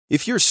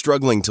If you're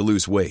struggling to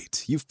lose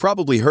weight, you've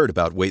probably heard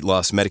about weight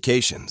loss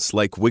medications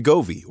like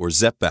Wegovy or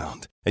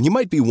Zepbound, and you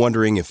might be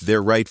wondering if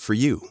they're right for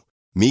you.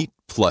 Meet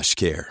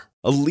PlushCare,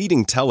 a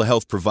leading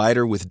telehealth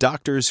provider with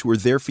doctors who are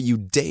there for you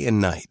day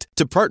and night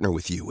to partner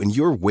with you in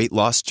your weight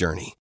loss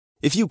journey.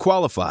 If you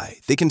qualify,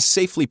 they can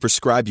safely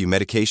prescribe you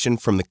medication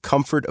from the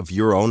comfort of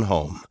your own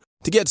home.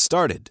 To get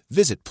started,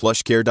 visit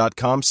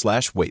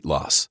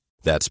plushcare.com/weightloss.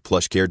 That's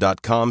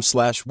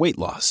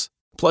plushcare.com/weightloss.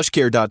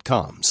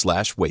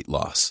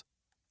 plushcare.com/weightloss.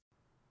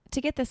 To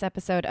get this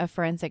episode of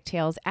Forensic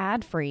Tales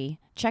ad-free,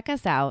 check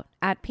us out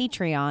at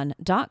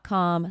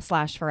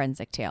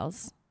patreon.com/Forensic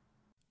Tales.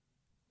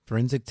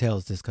 Forensic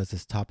Tales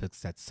discusses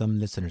topics that some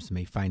listeners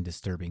may find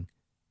disturbing.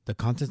 The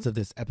contents of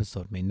this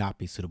episode may not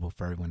be suitable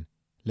for everyone.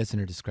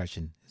 Listener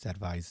discretion is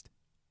advised.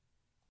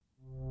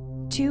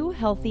 Two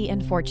healthy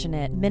and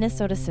fortunate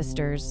Minnesota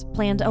sisters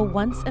planned a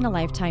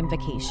once-in-a-lifetime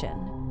vacation.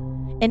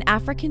 An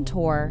African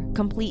tour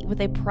complete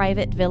with a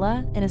private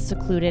villa in a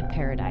secluded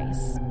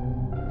paradise.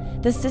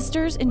 The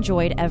sisters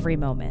enjoyed every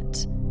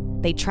moment.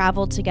 They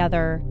traveled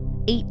together,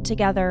 ate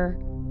together,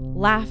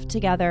 laughed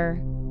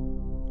together,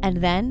 and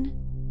then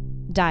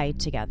died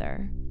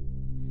together.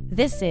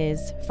 This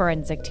is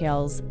Forensic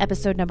Tales,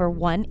 episode number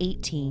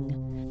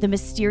 118, The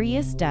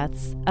Mysterious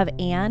Deaths of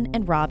Anne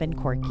and Robin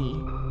Corky.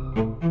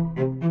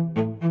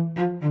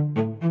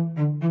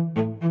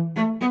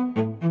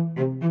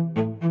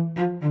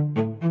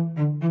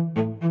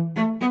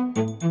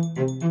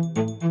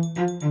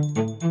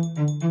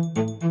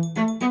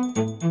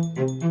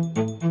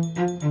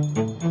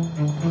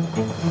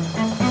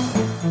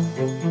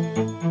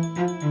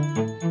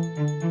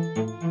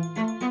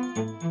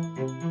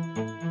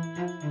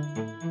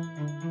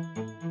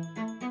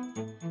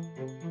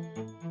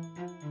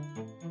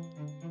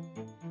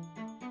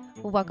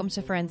 Welcome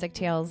to Forensic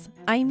Tales.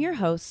 I am your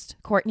host,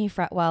 Courtney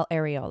Fretwell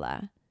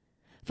Areola.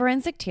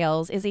 Forensic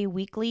Tales is a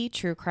weekly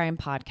true crime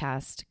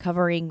podcast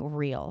covering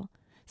real,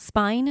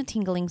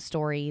 spine-tingling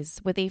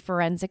stories with a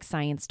forensic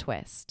science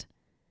twist.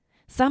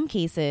 Some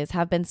cases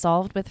have been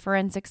solved with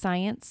forensic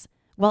science,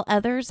 while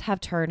others have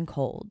turned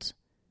cold.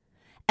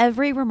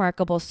 Every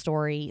remarkable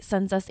story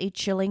sends us a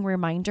chilling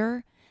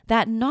reminder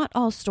that not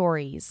all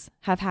stories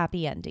have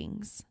happy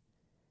endings.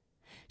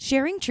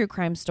 Sharing true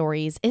crime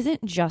stories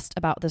isn't just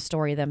about the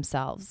story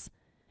themselves.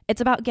 It's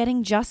about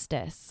getting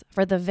justice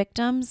for the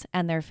victims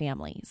and their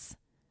families.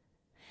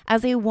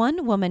 As a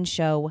one-woman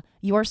show,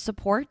 your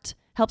support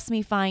helps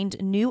me find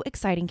new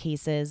exciting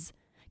cases,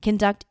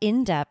 conduct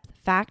in-depth,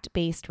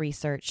 fact-based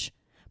research,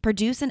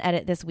 produce and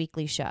edit this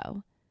weekly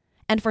show.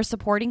 And for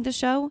supporting the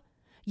show,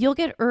 you'll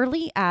get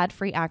early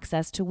ad-free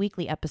access to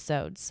weekly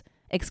episodes,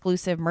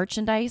 exclusive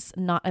merchandise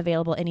not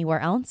available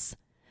anywhere else,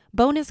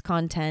 bonus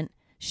content,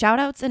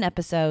 shoutouts in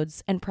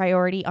episodes, and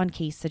priority on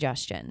case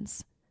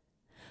suggestions.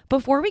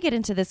 Before we get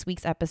into this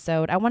week's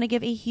episode, I want to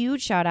give a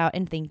huge shout out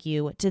and thank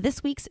you to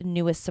this week's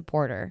newest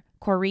supporter,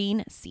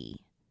 Corrine C.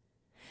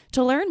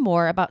 To learn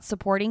more about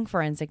supporting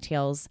Forensic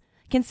Tales,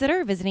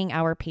 consider visiting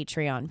our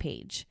Patreon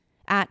page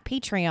at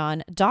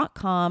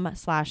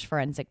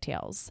patreon.com/Forensic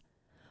Tales,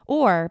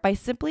 or by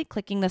simply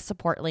clicking the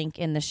support link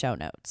in the show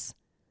notes.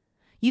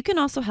 You can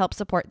also help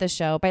support the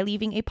show by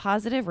leaving a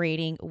positive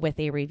rating with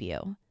a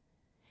review.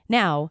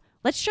 Now,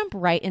 let's jump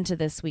right into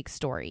this week's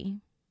story.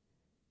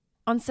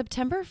 On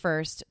September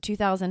 1st,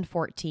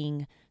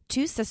 2014,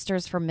 two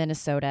sisters from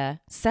Minnesota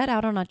set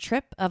out on a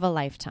trip of a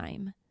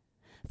lifetime.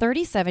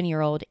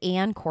 37-year-old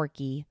Anne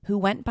Corky, who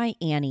went by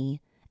Annie,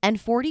 and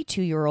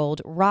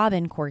 42-year-old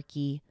Robin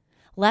Corky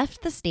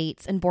left the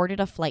States and boarded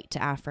a flight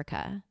to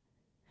Africa.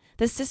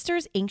 The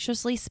sisters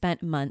anxiously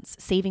spent months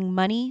saving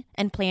money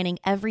and planning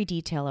every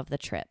detail of the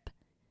trip.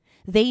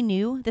 They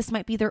knew this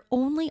might be their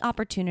only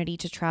opportunity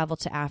to travel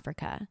to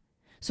Africa,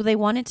 so they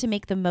wanted to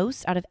make the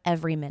most out of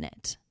every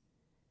minute.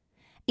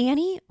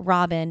 Annie,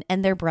 Robin,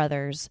 and their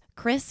brothers,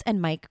 Chris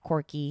and Mike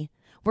Corky,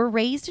 were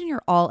raised in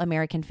your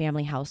all-American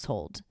family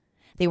household.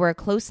 They were a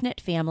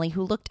close-knit family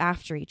who looked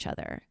after each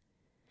other.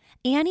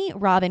 Annie,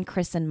 Robin,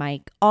 Chris, and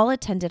Mike all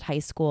attended high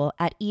school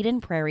at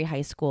Eden Prairie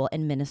High School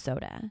in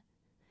Minnesota.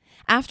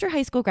 After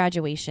high school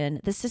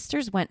graduation, the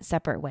sisters went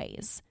separate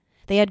ways.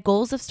 They had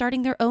goals of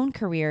starting their own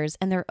careers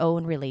and their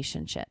own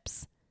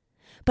relationships.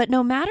 But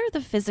no matter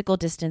the physical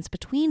distance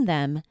between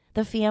them,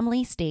 the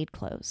family stayed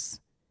close.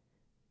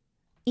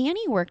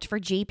 Annie worked for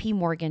J.P.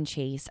 Morgan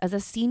Chase as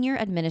a senior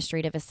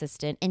administrative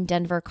assistant in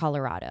Denver,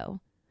 Colorado.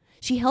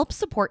 She helped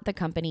support the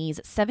company's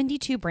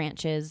 72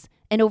 branches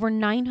and over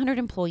 900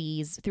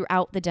 employees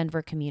throughout the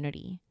Denver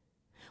community.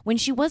 When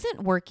she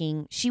wasn't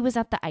working, she was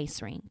at the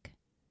ice rink.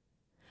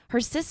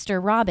 Her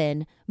sister,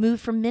 Robin,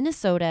 moved from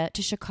Minnesota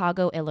to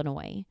Chicago,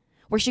 Illinois,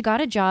 where she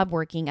got a job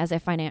working as a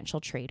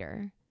financial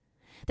trader.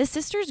 The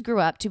sisters grew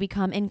up to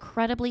become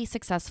incredibly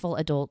successful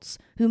adults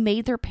who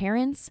made their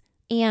parents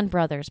and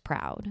brothers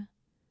proud.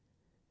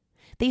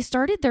 They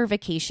started their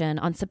vacation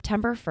on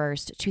September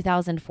 1st,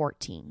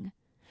 2014.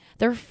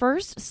 Their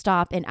first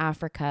stop in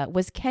Africa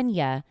was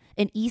Kenya,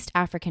 an East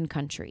African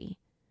country.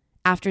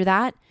 After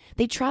that,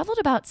 they traveled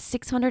about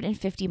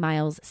 650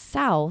 miles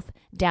south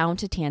down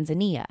to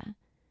Tanzania.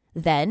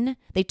 Then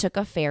they took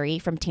a ferry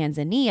from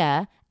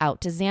Tanzania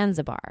out to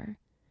Zanzibar.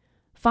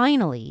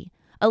 Finally,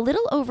 a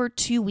little over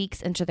 2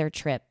 weeks into their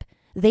trip,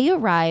 they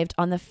arrived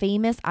on the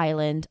famous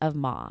island of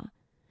Ma,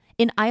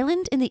 an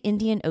island in the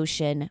Indian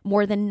Ocean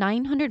more than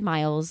 900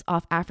 miles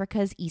off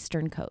Africa's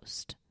eastern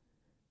coast.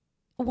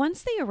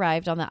 Once they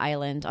arrived on the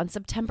island on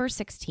September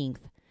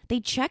 16th, they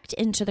checked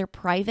into their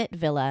private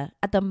villa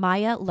at the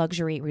Maya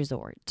Luxury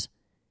Resort.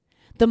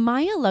 The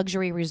Maya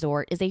Luxury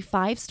Resort is a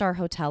 5-star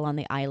hotel on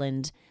the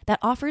island that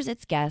offers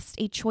its guests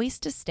a choice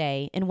to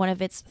stay in one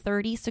of its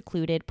 30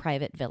 secluded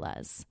private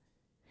villas.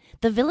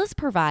 The villas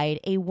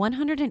provide a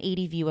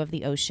 180 view of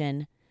the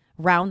ocean,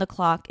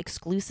 round-the-clock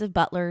exclusive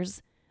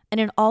butlers, and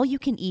an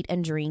all-you-can-eat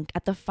and drink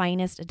at the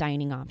finest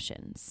dining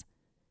options.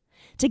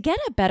 To get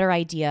a better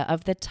idea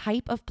of the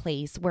type of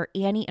place where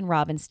Annie and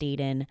Robin stayed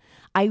in,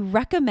 I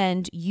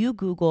recommend you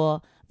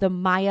Google the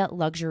Maya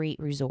Luxury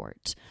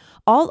Resort.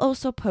 I'll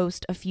also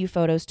post a few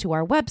photos to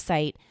our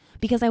website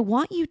because I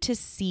want you to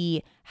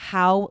see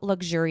how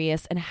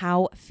luxurious and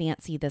how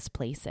fancy this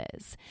place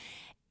is.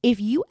 If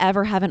you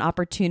ever have an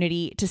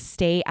opportunity to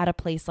stay at a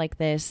place like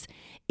this,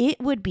 it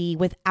would be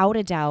without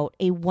a doubt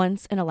a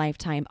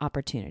once-in-a-lifetime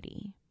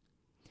opportunity.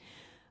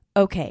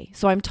 Okay,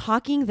 so I'm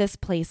talking this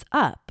place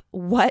up.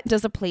 What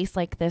does a place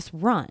like this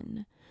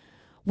run?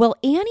 Well,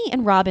 Annie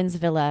and Robin's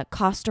villa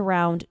cost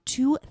around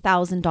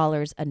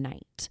 $2,000 a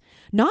night.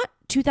 Not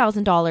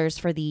 $2,000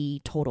 for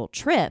the total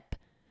trip,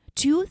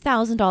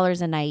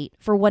 $2,000 a night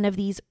for one of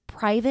these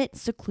private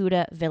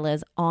secluded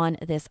villas on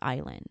this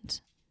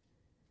island.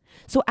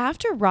 So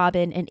after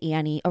Robin and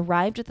Annie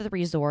arrived at the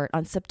resort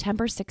on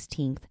September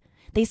 16th,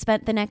 they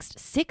spent the next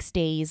 6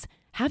 days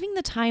having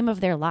the time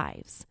of their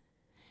lives.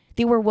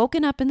 They were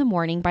woken up in the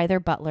morning by their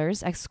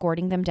butlers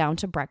escorting them down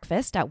to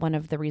breakfast at one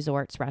of the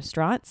resort's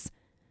restaurants.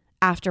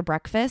 After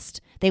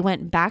breakfast, they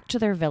went back to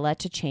their villa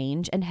to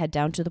change and head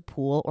down to the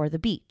pool or the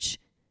beach.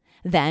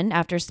 Then,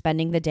 after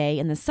spending the day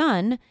in the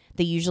sun,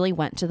 they usually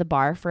went to the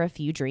bar for a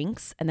few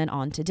drinks and then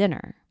on to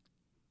dinner.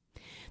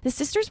 The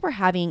sisters were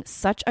having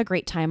such a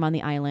great time on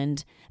the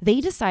island,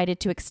 they decided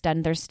to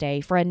extend their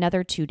stay for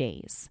another 2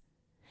 days.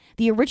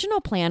 The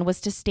original plan was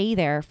to stay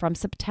there from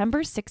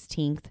September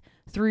 16th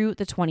through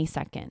the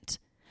 22nd,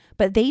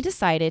 but they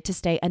decided to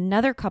stay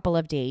another couple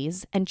of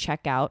days and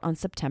check out on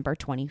September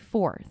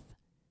 24th.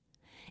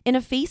 In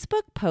a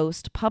Facebook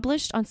post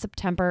published on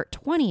September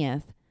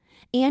 20th,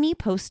 Annie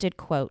posted,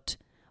 quote,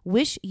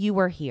 "Wish you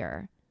were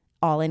here,"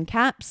 all in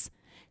caps,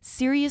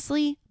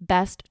 "Seriously,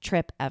 best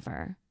trip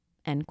ever,"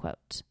 end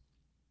quote.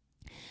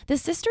 The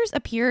sisters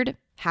appeared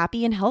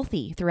happy and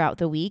healthy throughout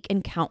the week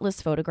in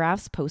countless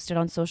photographs posted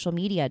on social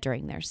media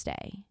during their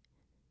stay.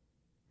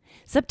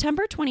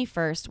 September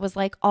 21st was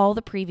like all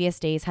the previous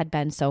days had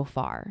been so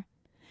far.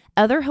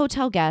 Other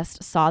hotel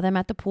guests saw them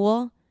at the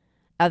pool.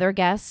 Other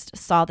guests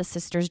saw the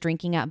sisters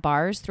drinking at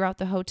bars throughout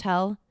the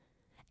hotel.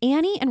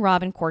 Annie and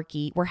Robin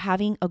Corky were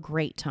having a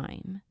great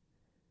time.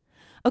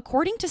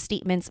 According to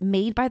statements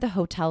made by the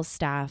hotel's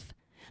staff,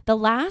 the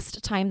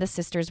last time the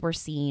sisters were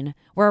seen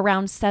were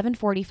around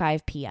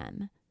 7:45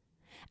 p.m.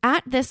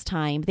 At this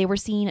time, they were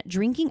seen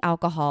drinking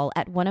alcohol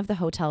at one of the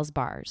hotel's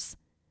bars.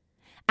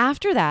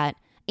 After that,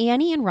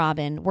 Annie and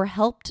Robin were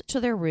helped to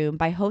their room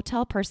by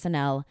hotel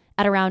personnel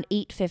at around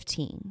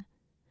 8:15.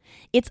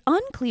 It's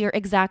unclear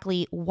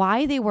exactly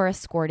why they were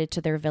escorted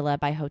to their villa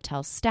by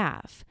hotel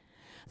staff.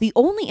 The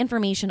only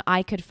information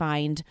I could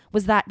find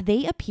was that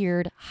they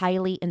appeared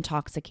highly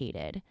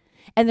intoxicated,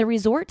 and the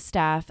resort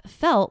staff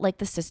felt like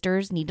the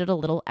sisters needed a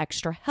little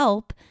extra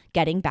help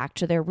getting back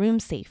to their room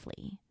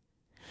safely.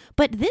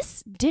 But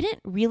this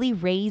didn't really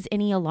raise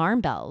any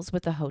alarm bells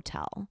with the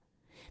hotel.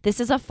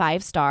 This is a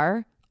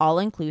 5-star,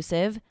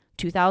 all-inclusive,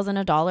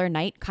 $2,000 a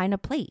night kind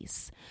of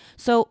place.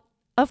 So,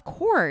 of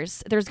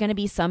course, there's going to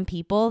be some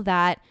people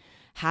that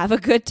have a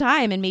good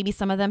time, and maybe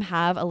some of them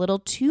have a little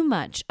too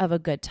much of a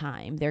good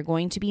time. They're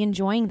going to be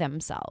enjoying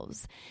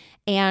themselves.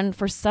 And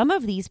for some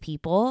of these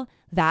people,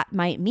 that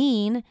might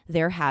mean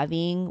they're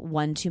having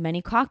one too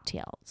many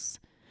cocktails.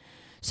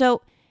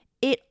 So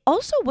it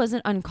also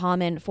wasn't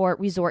uncommon for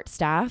resort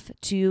staff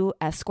to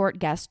escort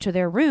guests to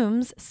their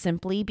rooms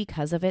simply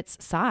because of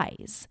its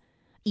size.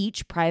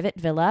 Each private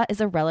villa is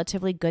a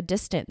relatively good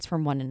distance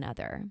from one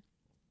another.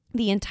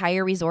 The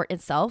entire resort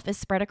itself is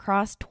spread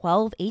across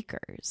 12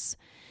 acres.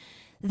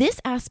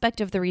 This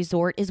aspect of the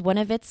resort is one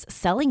of its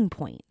selling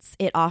points.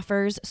 It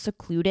offers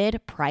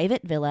secluded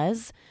private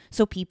villas,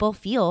 so people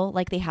feel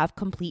like they have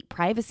complete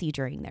privacy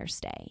during their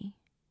stay.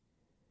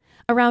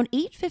 Around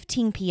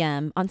 8:15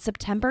 p.m. on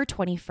September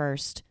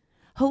 21st,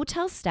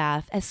 hotel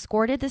staff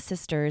escorted the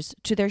sisters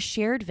to their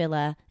shared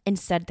villa and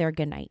said their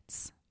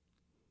goodnights.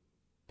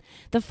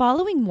 The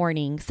following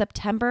morning,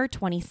 September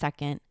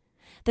 22nd,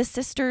 the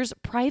sisters'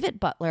 private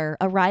butler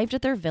arrived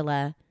at their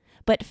villa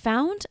but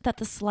found that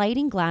the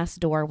sliding glass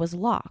door was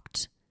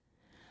locked.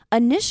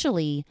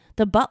 Initially,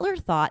 the butler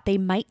thought they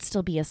might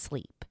still be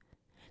asleep,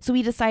 so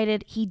he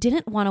decided he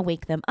didn't want to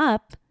wake them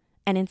up,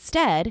 and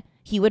instead,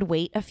 he would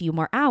wait a few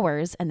more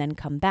hours and then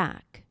come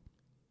back.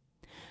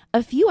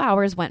 A few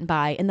hours went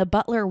by and the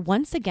butler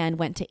once again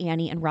went to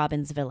Annie and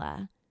Robin's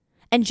villa.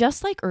 And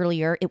just like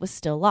earlier, it was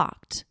still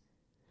locked.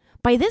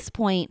 By this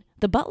point,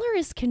 the butler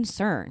is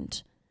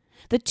concerned.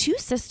 The two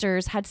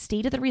sisters had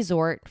stayed at the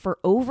resort for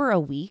over a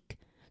week,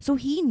 so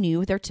he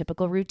knew their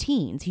typical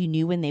routines. He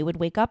knew when they would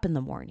wake up in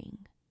the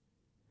morning.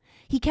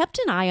 He kept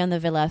an eye on the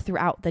villa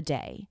throughout the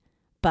day,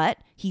 but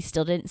he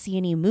still didn't see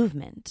any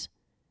movement.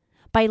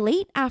 By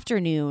late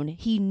afternoon,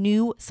 he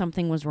knew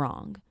something was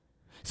wrong.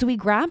 So he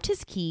grabbed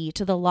his key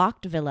to the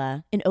locked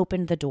villa and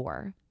opened the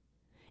door.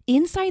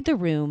 Inside the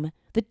room,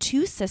 the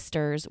two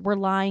sisters were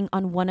lying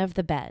on one of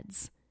the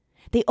beds.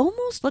 They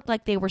almost looked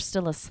like they were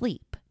still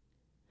asleep.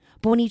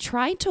 But when he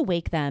tried to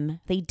wake them,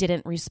 they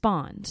didn't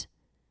respond.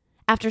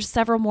 After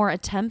several more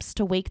attempts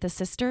to wake the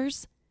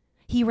sisters,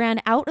 he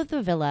ran out of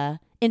the villa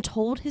and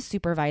told his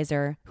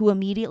supervisor, who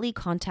immediately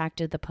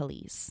contacted the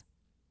police.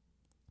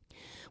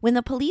 When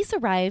the police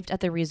arrived at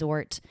the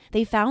resort,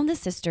 they found the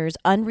sisters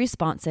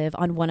unresponsive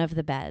on one of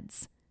the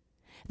beds.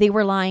 They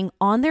were lying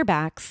on their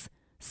backs,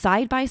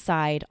 side by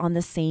side on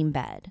the same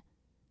bed.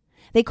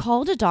 They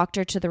called a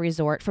doctor to the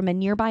resort from a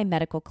nearby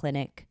medical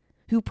clinic,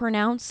 who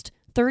pronounced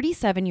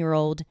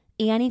 37-year-old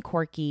Annie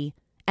Corky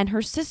and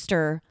her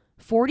sister,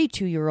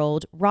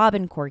 42-year-old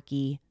Robin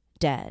Corky,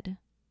 dead.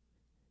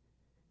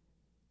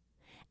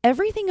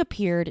 Everything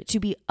appeared to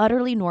be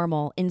utterly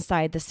normal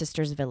inside the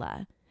sisters'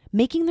 villa,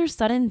 making their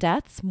sudden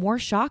deaths more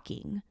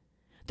shocking.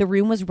 The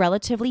room was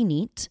relatively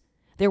neat.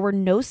 There were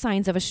no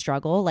signs of a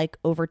struggle like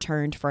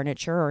overturned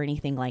furniture or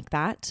anything like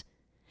that.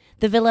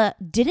 The villa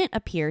didn't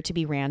appear to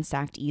be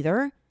ransacked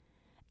either,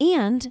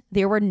 and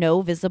there were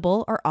no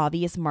visible or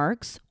obvious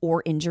marks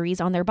or injuries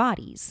on their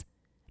bodies.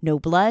 No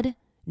blood,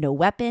 no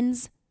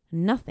weapons,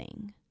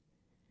 nothing.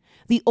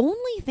 The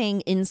only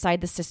thing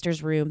inside the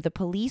sisters' room the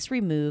police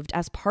removed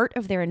as part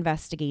of their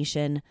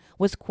investigation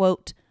was,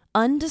 quote,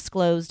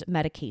 undisclosed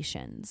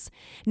medications.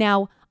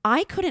 Now,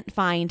 I couldn't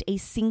find a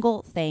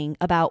single thing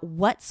about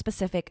what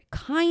specific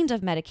kind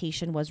of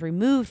medication was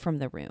removed from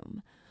the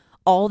room.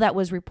 All that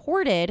was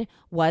reported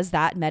was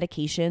that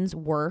medications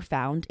were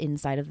found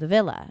inside of the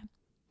villa.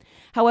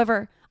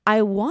 However,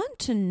 I want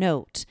to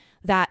note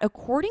that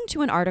according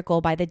to an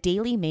article by the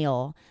Daily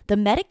Mail, the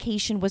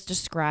medication was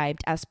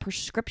described as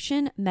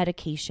prescription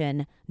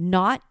medication,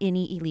 not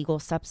any illegal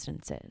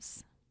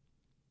substances.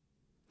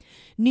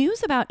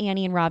 News about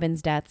Annie and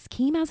Robin's deaths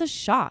came as a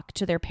shock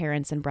to their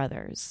parents and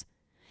brothers.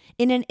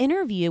 In an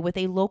interview with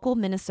a local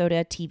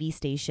Minnesota TV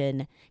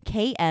station,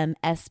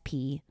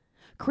 KMSP,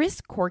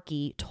 Chris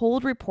Corky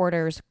told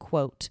reporters,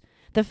 quote,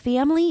 "The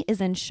family is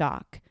in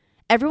shock.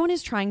 Everyone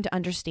is trying to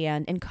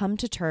understand and come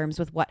to terms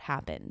with what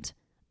happened,"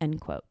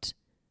 end quote.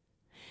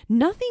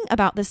 Nothing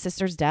about the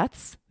sisters'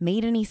 deaths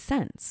made any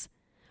sense.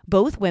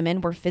 Both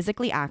women were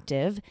physically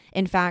active.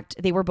 In fact,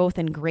 they were both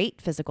in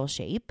great physical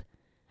shape.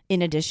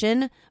 In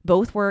addition,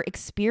 both were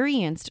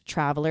experienced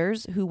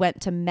travelers who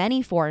went to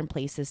many foreign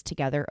places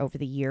together over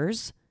the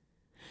years.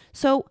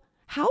 So,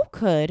 how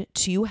could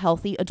two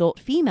healthy adult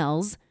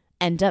females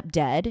end up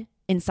dead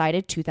inside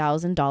a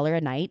 $2,000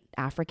 a night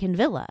African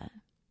villa?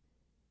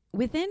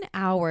 Within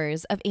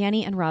hours of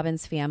Annie and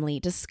Robin's family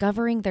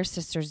discovering their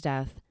sister's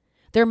death,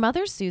 their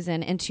mother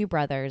Susan and two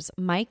brothers,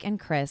 Mike and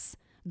Chris,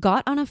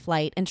 got on a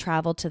flight and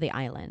traveled to the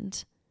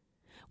island.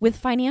 With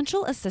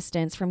financial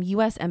assistance from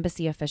U.S.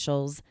 Embassy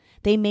officials,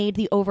 they made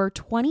the over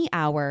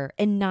 20-hour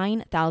and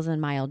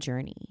 9,000-mile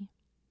journey.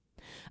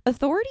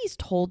 Authorities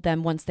told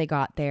them once they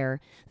got there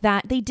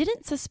that they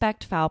didn't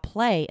suspect foul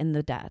play in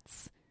the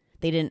deaths.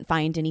 They didn't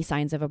find any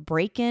signs of a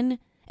break-in,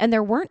 and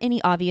there weren't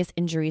any obvious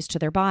injuries to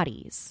their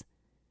bodies.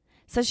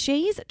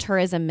 Seychelles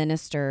tourism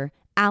minister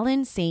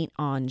Alan St.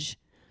 Onge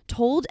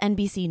told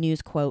NBC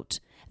News,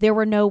 quote, "There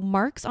were no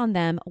marks on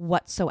them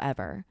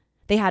whatsoever.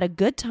 They had a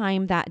good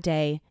time that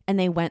day and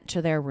they went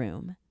to their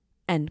room,"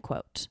 end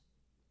quote.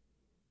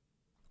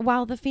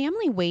 While the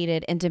family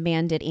waited and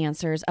demanded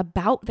answers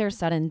about their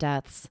sudden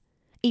deaths,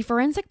 a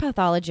forensic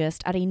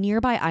pathologist at a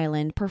nearby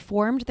island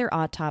performed their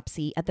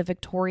autopsy at the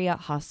Victoria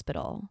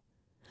Hospital.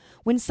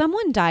 When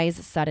someone dies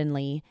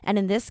suddenly, and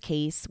in this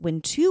case,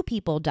 when two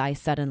people die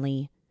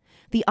suddenly,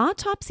 the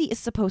autopsy is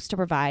supposed to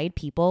provide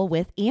people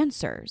with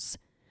answers.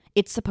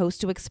 It's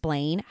supposed to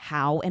explain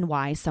how and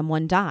why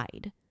someone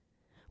died.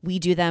 We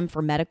do them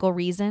for medical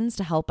reasons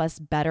to help us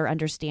better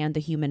understand the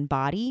human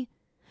body,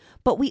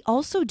 but we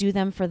also do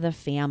them for the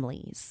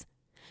families,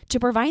 to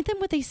provide them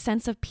with a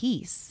sense of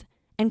peace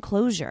and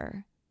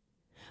closure.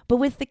 But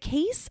with the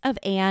case of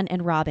Anne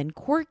and Robin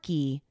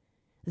Corky,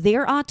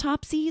 their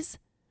autopsies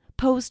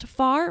posed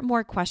far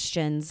more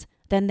questions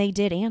than they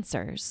did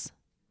answers.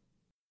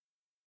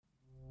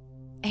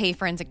 Hey,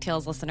 Forensic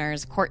Tales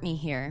listeners, Courtney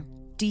here.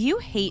 Do you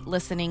hate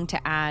listening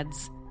to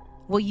ads?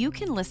 Well, you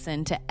can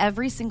listen to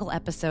every single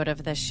episode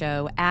of this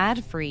show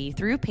ad-free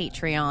through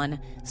Patreon,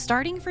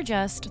 starting for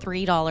just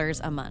 $3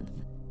 a month.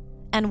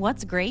 And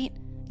what's great?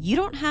 You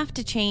don't have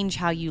to change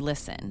how you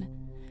listen.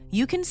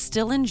 You can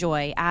still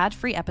enjoy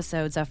ad-free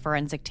episodes of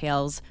Forensic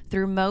Tales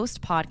through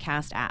most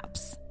podcast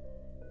apps.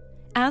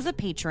 As a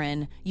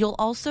patron, you'll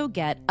also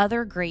get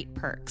other great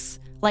perks,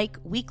 like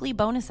weekly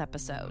bonus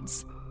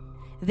episodes.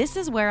 This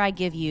is where I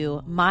give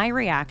you my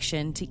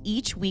reaction to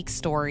each week's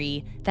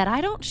story that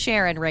I don't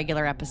share in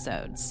regular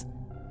episodes.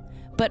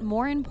 But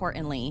more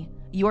importantly,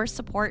 your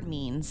support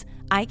means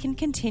I can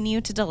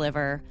continue to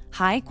deliver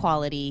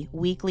high-quality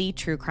weekly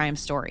true crime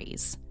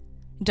stories.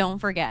 Don't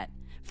forget,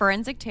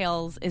 Forensic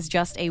Tales is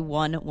just a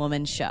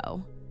one-woman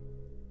show.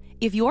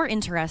 If you're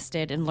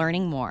interested in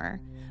learning more,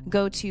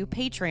 go to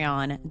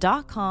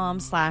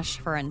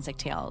patreon.com/Forensic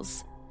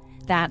Tales.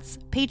 That's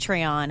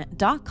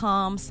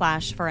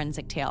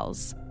patreon.com/Forensic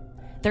Tales.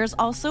 There's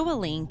also a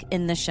link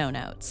in the show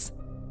notes.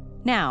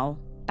 Now,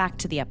 back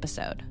to the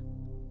episode.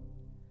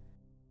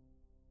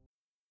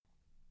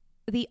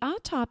 The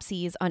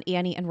autopsies on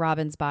Annie and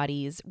Robin's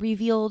bodies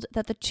revealed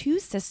that the two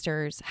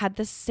sisters had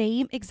the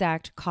same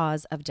exact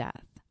cause of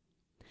death.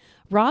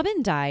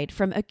 Robin died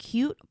from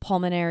acute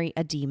pulmonary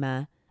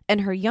edema,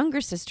 and her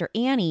younger sister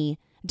Annie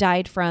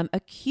died from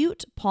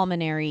acute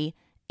pulmonary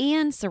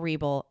and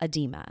cerebral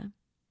edema.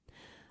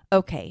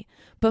 Okay,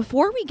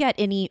 before we get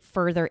any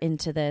further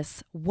into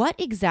this, what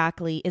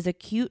exactly is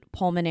acute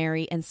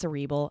pulmonary and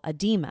cerebral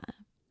edema?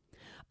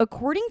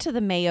 According to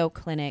the Mayo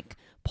Clinic,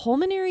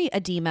 pulmonary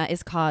edema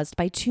is caused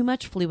by too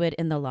much fluid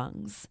in the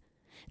lungs.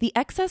 The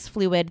excess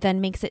fluid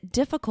then makes it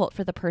difficult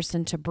for the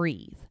person to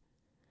breathe.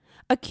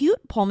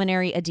 Acute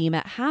pulmonary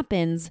edema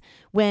happens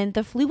when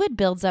the fluid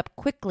builds up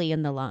quickly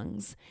in the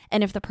lungs,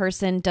 and if the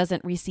person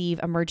doesn't receive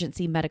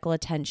emergency medical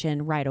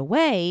attention right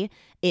away,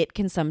 it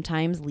can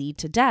sometimes lead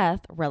to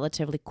death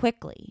relatively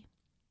quickly.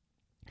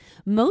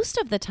 Most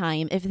of the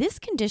time, if this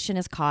condition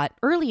is caught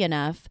early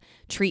enough,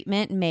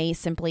 treatment may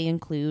simply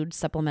include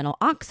supplemental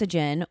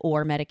oxygen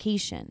or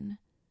medication.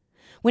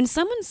 When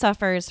someone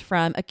suffers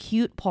from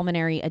acute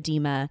pulmonary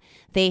edema,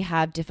 they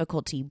have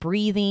difficulty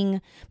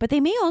breathing, but they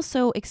may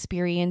also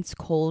experience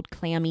cold,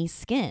 clammy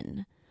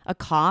skin, a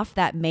cough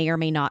that may or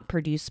may not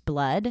produce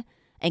blood,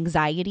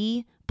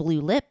 anxiety, blue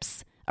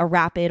lips, a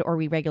rapid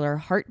or irregular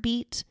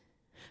heartbeat.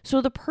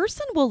 So the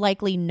person will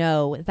likely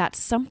know that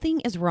something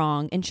is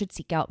wrong and should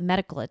seek out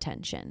medical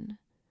attention.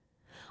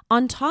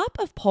 On top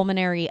of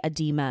pulmonary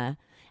edema,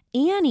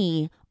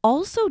 Annie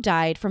also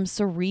died from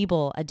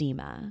cerebral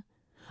edema.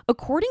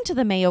 According to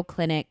the Mayo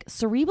Clinic,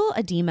 cerebral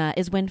edema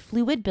is when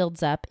fluid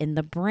builds up in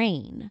the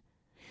brain.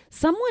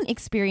 Someone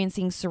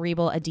experiencing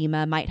cerebral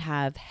edema might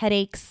have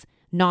headaches,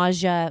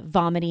 nausea,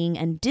 vomiting,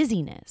 and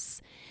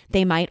dizziness.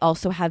 They might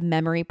also have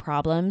memory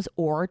problems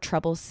or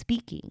trouble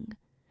speaking.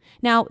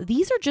 Now,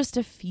 these are just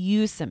a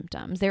few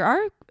symptoms. There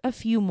are a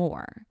few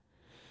more.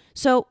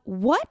 So,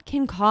 what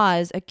can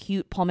cause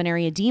acute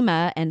pulmonary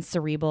edema and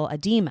cerebral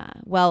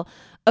edema? Well,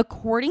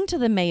 according to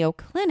the Mayo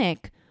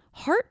Clinic,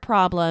 heart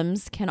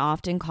problems can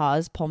often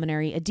cause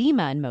pulmonary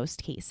edema in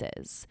most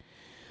cases.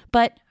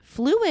 But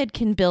fluid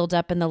can build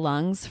up in the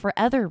lungs for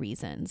other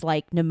reasons,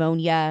 like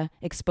pneumonia,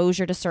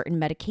 exposure to certain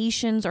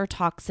medications or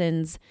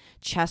toxins,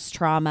 chest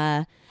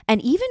trauma,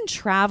 and even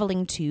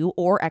traveling to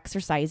or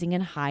exercising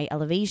in high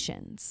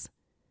elevations.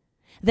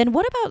 Then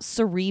what about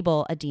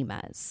cerebral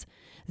edemas?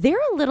 They're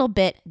a little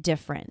bit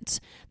different.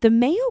 The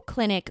Mayo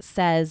Clinic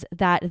says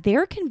that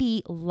there can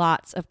be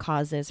lots of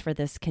causes for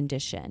this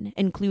condition,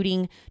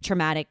 including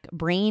traumatic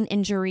brain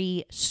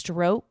injury,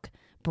 stroke,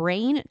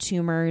 brain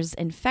tumors,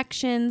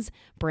 infections,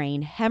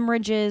 brain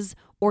hemorrhages,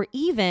 or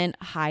even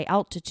high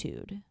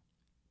altitude.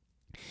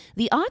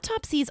 The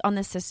autopsies on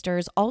the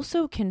sisters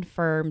also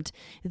confirmed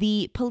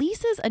the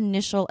police's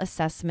initial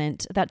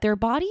assessment that their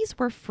bodies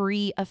were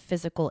free of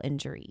physical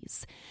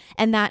injuries,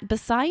 and that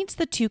besides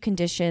the two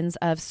conditions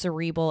of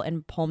cerebral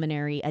and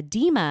pulmonary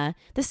edema,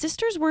 the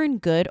sisters were in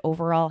good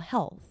overall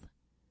health.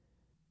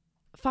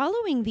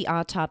 Following the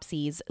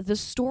autopsies, the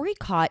story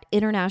caught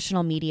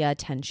international media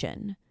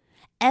attention.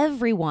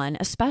 Everyone,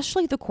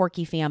 especially the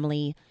Corky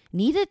family,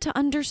 needed to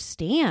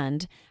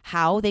understand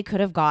how they could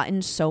have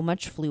gotten so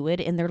much fluid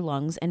in their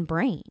lungs and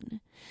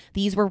brain.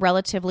 These were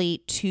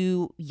relatively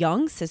two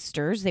young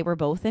sisters. They were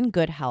both in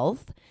good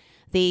health.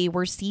 They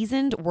were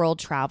seasoned world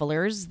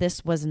travelers.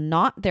 This was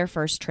not their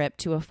first trip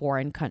to a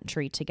foreign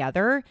country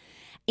together.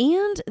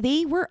 And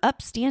they were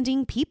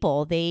upstanding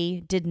people.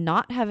 They did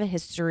not have a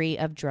history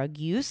of drug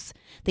use.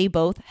 They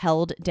both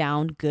held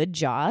down good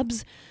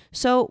jobs.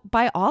 So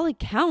by all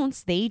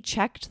accounts, they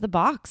checked the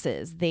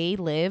boxes. They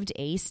lived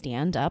a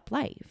stand-up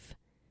life.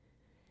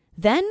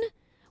 Then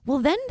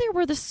there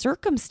were the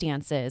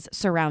circumstances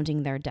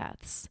surrounding their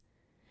deaths.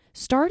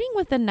 Starting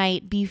with the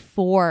night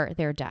before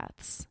their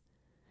deaths.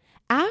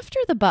 After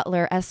the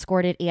butler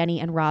escorted Annie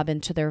and Robin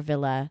to their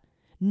villa,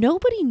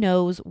 nobody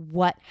knows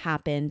what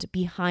happened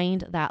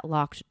behind that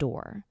locked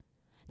door.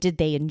 Did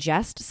they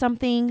ingest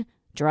something?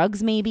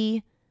 Drugs,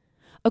 maybe?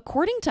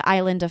 According to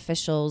island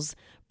officials,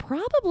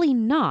 probably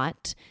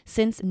not,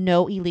 since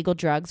no illegal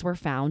drugs were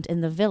found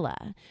in the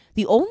villa.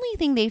 The only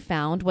thing they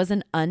found was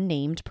an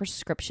unnamed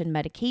prescription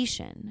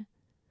medication.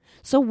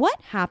 So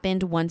what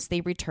happened once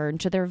they returned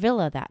to their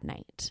villa that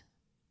night?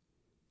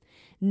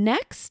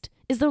 Next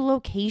is the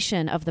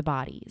location of the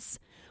bodies.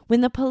 When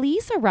the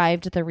police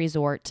arrived at the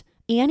resort,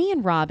 Annie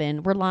and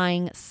Robin were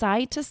lying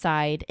side to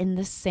side in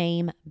the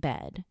same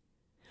bed.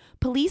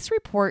 police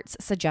reports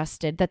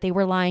suggested that they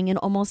were lying in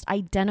almost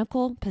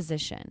identical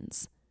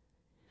positions.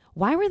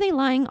 Why were they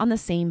lying on the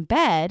same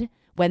bed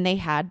when they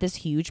had this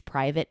huge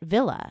private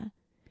villa?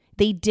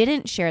 They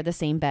didn't share the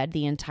same bed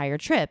the entire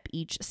trip.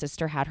 Each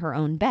sister had her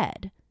own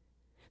bed.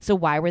 So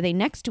why were they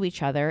next to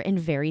each other in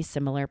very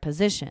similar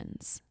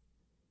positions?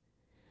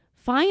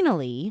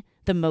 Finally,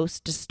 the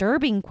most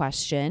disturbing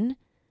question: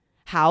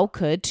 how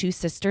could two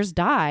sisters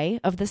die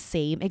of the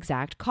same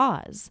exact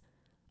cause?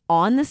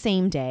 On the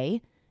same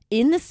day,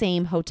 in the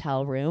same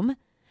hotel room,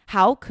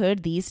 how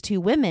could these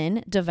two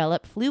women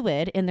develop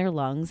fluid in their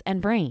lungs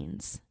and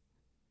brains?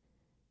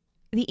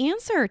 The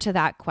answer to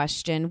that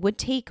question would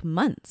take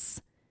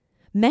months.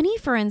 Many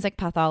forensic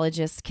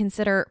pathologists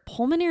consider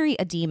pulmonary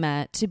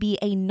edema to be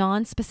a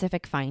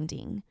non-specific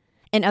finding.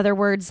 In other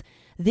words,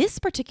 this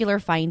particular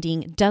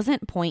finding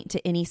doesn't point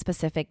to any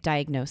specific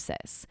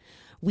diagnosis.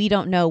 We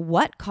don't know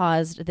what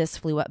caused this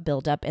fluid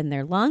buildup in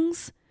their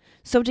lungs.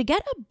 So to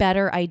get a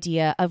better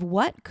idea of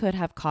what could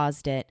have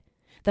caused it,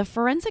 the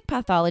forensic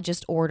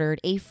pathologist ordered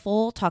a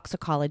full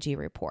toxicology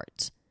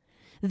report.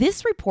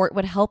 This report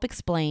would help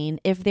explain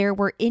if there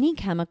were any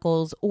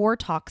chemicals or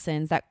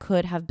toxins that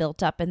could have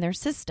built up in their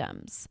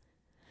systems.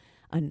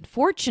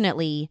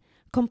 Unfortunately,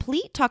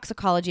 complete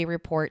toxicology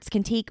reports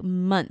can take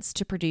months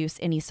to produce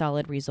any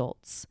solid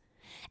results.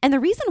 And the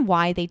reason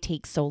why they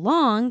take so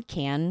long it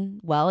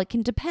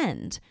can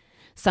depend.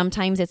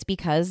 Sometimes it's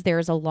because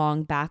there's a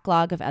long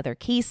backlog of other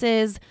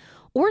cases,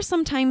 or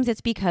sometimes it's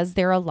because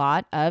there are a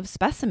lot of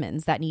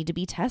specimens that need to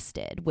be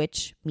tested,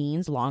 which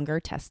means longer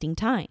testing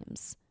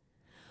times.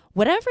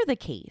 Whatever the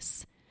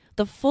case,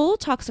 the full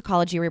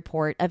toxicology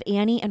report of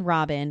Annie and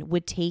Robin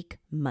would take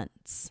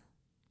months.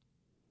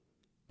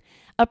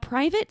 A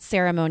private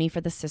ceremony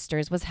for the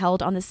sisters was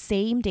held on the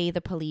same day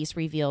the police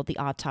revealed the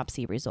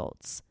autopsy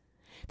results.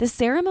 The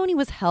ceremony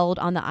was held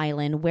on the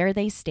island where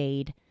they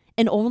stayed,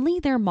 and only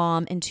their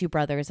mom and two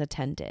brothers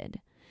attended.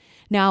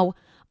 Now,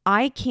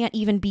 I can't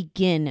even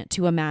begin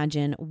to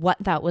imagine what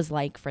that was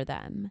like for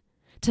them.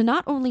 To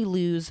not only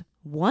lose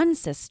one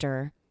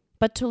sister,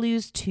 but to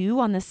lose two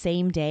on the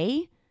same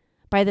day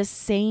by the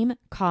same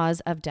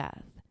cause of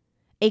death.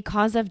 A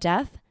cause of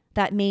death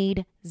that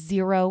made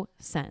zero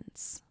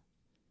sense.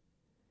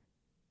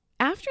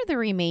 After the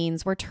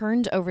remains were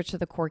turned over to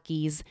the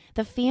Corkys,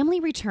 the family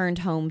returned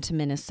home to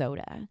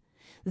Minnesota.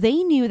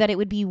 They knew that it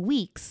would be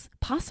weeks,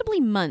 possibly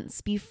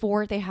months,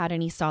 before they had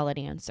any solid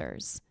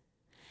answers.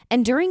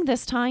 And during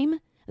this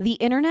time, the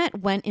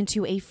internet went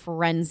into a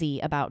frenzy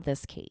about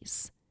this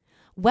case.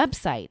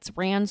 Websites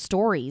ran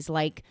stories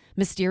like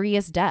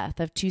mysterious death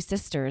of two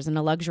sisters in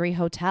a luxury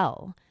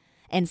hotel,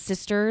 and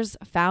sisters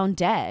found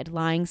dead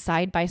lying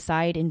side by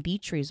side in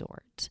beach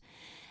resort.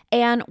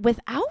 And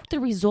without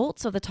the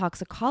results of the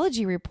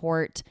toxicology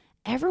report,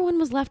 everyone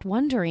was left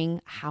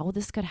wondering how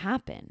this could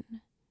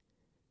happen.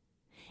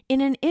 In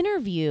an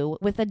interview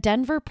with the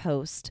Denver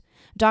Post,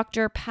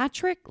 Dr.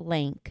 Patrick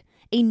Lank,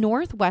 a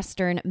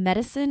Northwestern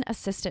medicine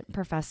assistant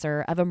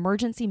professor of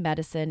emergency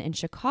medicine in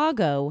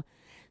Chicago,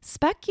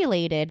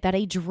 speculated that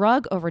a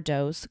drug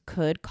overdose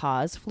could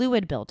cause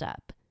fluid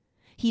buildup.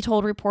 He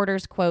told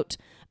reporters, quote,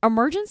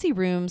 "Emergency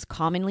rooms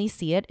commonly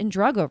see it in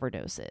drug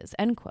overdoses,"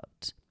 end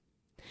quote.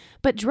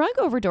 But drug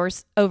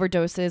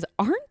overdoses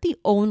aren't the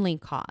only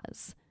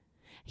cause.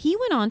 He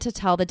went on to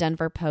tell the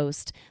Denver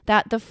Post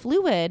that the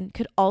fluid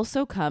could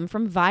also come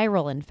from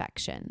viral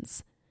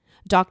infections.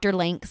 Dr.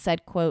 Lank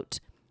said, quote,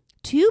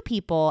 "Two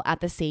people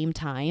at the same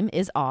time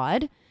is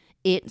odd.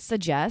 It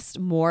suggests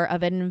more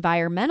of an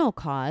environmental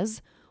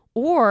cause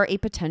or a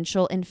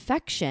potential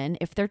infection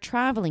if they're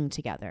traveling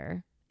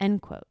together,"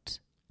 end quote.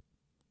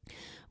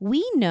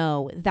 We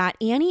know that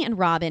Annie and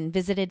Robin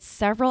visited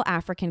several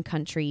African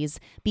countries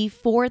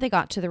before they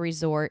got to the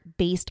resort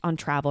based on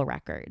travel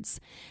records.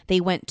 They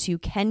went to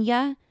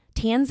Kenya,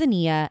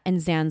 Tanzania,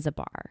 and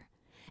Zanzibar.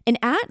 And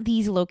at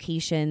these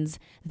locations,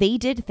 they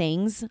did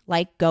things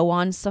like go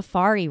on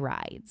safari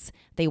rides.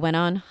 They went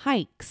on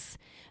hikes.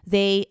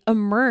 They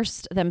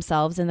immersed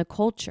themselves in the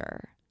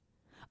culture.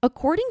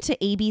 According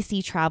to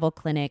ABC Travel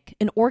Clinic,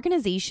 an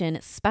organization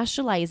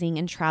specializing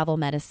in travel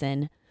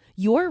medicine,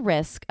 your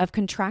risk of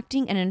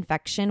contracting an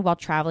infection while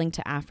traveling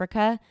to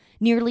Africa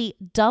nearly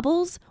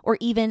doubles or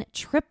even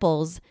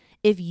triples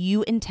if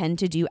you intend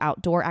to do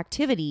outdoor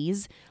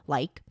activities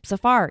like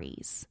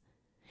safaris.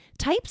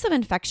 Types of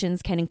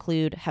infections can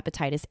include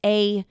hepatitis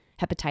A,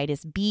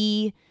 hepatitis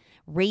B,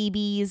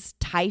 rabies,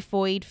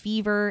 typhoid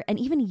fever, and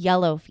even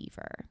yellow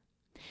fever.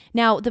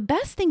 Now, the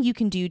best thing you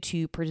can do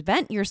to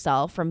prevent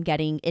yourself from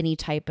getting any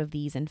type of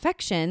these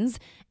infections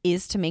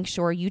is to make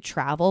sure you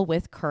travel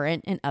with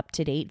current and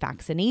up-to-date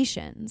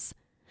vaccinations.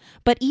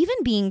 But even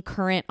being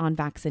current on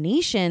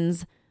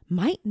vaccinations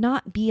might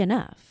not be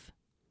enough.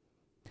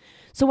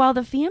 So while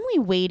the family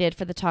waited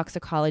for the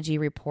toxicology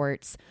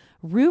reports,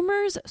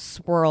 rumors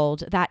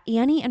swirled that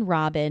Annie and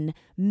Robin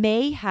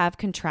may have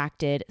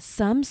contracted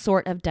some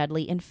sort of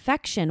deadly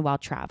infection while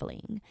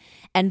traveling,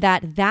 and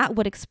that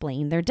would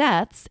explain their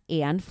deaths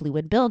and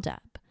fluid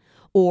buildup.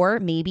 Or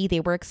maybe they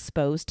were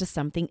exposed to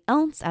something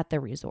else at the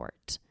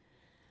resort.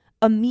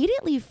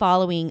 Immediately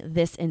following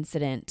this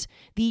incident,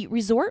 the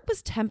resort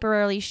was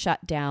temporarily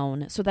shut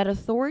down so that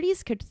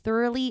authorities could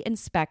thoroughly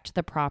inspect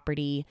the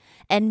property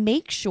and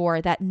make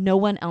sure that no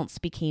one else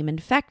became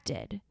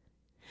infected.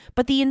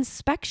 But the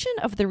inspection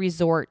of the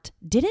resort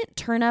didn't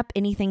turn up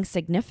anything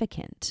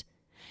significant.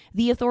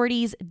 The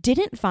authorities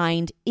didn't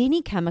find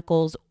any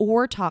chemicals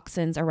or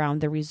toxins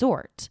around the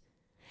resort.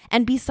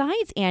 And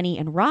besides Annie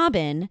and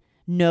Robin,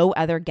 no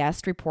other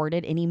guest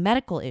reported any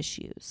medical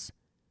issues.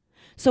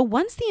 So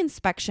once the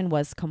inspection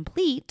was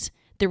complete,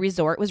 the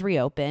resort was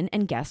reopened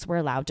and guests were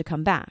allowed to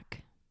come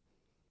back.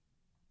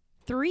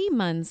 3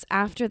 months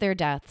after their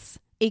deaths,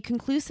 a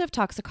conclusive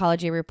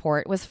toxicology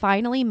report was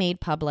finally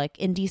made public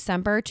in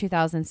December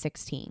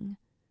 2016.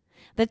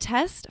 The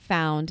test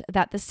found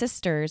that the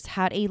sisters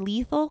had a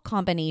lethal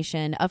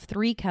combination of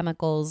 3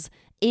 chemicals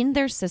in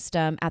their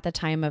system at the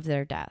time of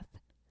their death: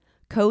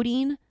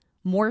 codeine,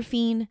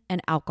 morphine,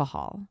 and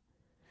alcohol.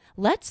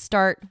 Let's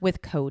start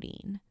with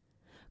codeine.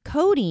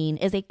 Codeine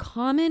is a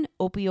common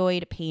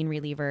opioid pain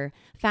reliever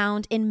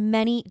found in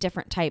many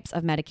different types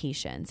of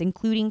medications,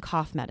 including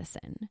cough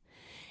medicine.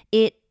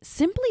 It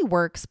simply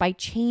works by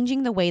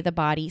changing the way the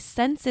body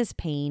senses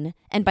pain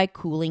and by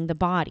cooling the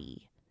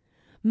body.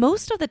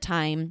 Most of the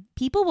time,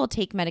 people will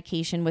take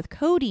medication with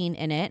codeine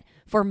in it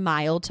for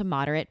mild to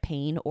moderate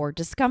pain or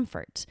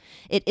discomfort.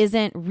 It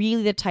isn't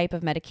really the type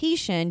of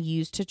medication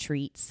used to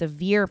treat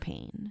severe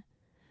pain.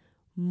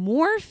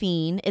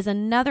 Morphine is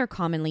another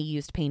commonly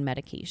used pain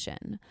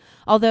medication,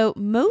 although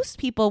most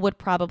people would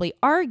probably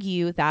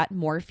argue that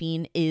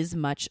morphine is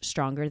much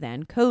stronger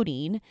than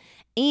codeine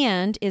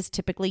and is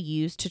typically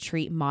used to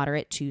treat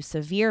moderate to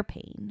severe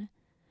pain.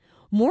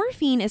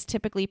 Morphine is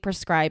typically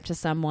prescribed to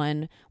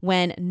someone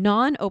when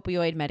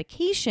non-opioid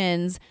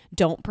medications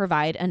don't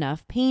provide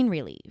enough pain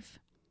relief.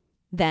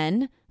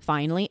 Then,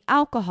 finally,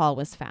 alcohol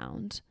was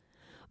found.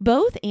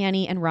 Both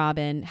Annie and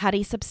Robin had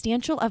a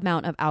substantial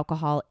amount of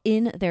alcohol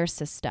in their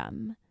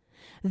system.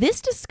 This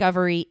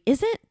discovery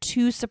isn't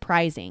too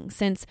surprising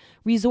since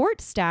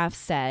resort staff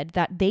said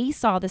that they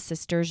saw the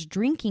sisters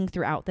drinking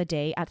throughout the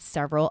day at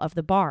several of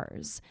the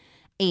bars.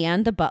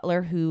 And the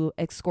butler who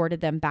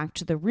escorted them back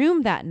to the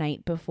room that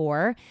night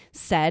before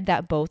said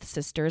that both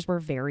sisters were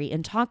very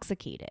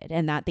intoxicated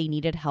and that they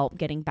needed help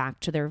getting back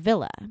to their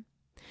villa.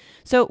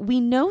 So we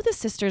know the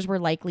sisters were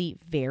likely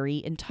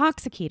very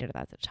intoxicated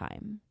at the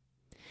time.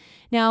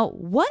 Now,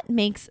 what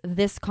makes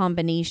this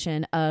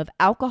combination of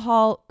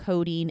alcohol,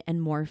 codeine,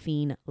 and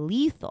morphine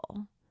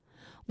lethal?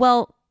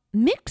 Well,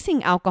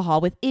 mixing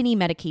alcohol with any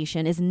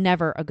medication is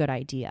never a good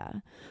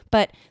idea,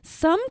 but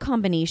some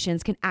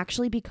combinations can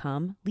actually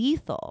become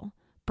lethal,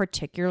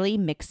 particularly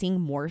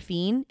mixing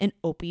morphine, an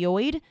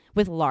opioid,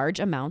 with large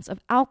amounts of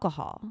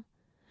alcohol.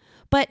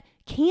 But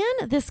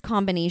can this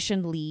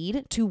combination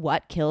lead to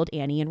what killed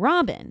Annie and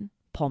Robin?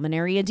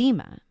 Pulmonary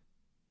edema.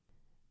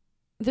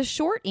 The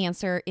short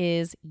answer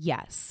is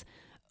yes.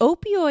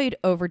 Opioid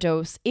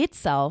overdose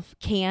itself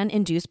can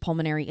induce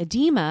pulmonary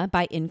edema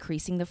by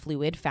increasing the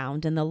fluid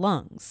found in the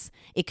lungs.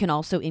 It can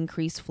also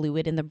increase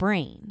fluid in the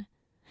brain.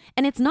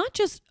 And it's not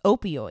just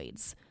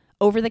opioids.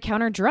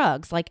 Over-the-counter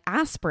drugs like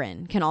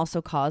aspirin can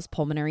also cause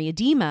pulmonary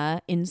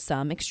edema in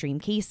some extreme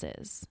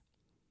cases.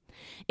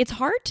 It's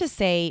hard to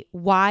say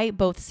why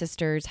both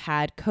sisters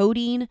had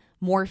codeine,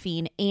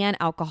 morphine, and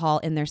alcohol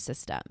in their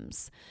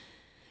systems.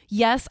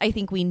 Yes, I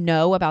think we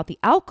know about the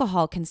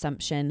alcohol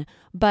consumption,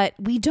 but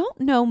we don't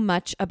know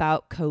much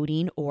about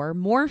codeine or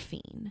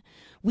morphine.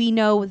 We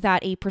know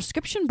that a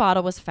prescription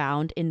bottle was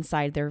found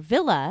inside their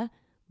villa,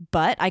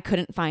 but I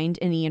couldn't find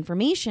any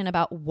information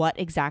about what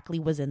exactly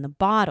was in the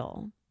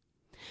bottle.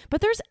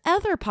 But there's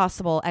other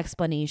possible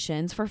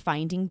explanations for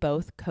finding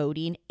both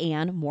codeine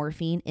and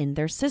morphine in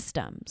their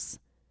systems.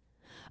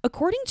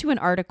 According to an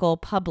article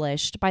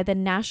published by the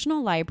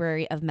National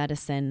Library of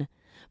Medicine,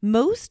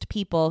 most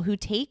people who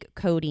take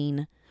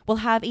codeine will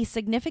have a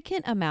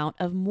significant amount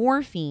of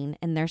morphine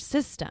in their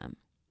system.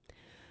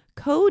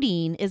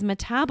 Codeine is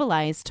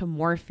metabolized to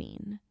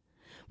morphine.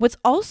 What's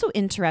also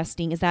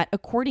interesting is that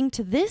according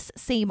to this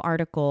same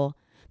article,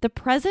 the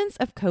presence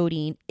of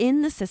codeine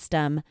in the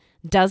system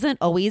doesn't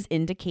always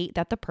indicate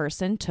that the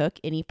person took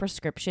any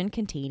prescription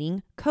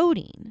containing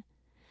codeine.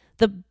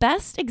 The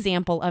best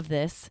example of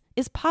this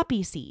is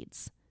poppy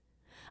seeds.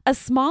 A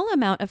small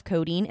amount of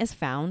codeine is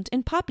found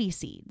in poppy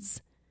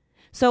seeds.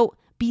 So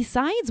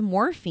besides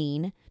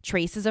morphine,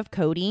 traces of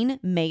codeine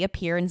may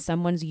appear in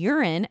someone's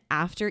urine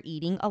after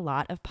eating a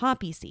lot of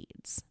poppy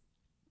seeds.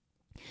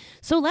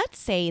 So let's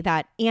say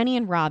that Annie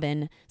and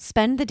Robin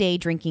spend the day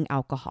drinking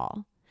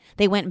alcohol.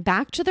 They went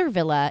back to their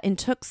villa and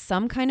took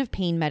some kind of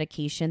pain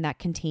medication that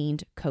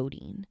contained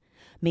codeine.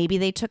 Maybe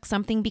they took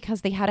something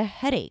because they had a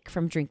headache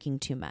from drinking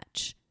too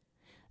much.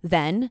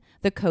 Then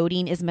the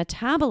codeine is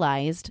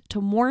metabolized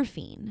to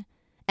morphine.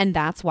 And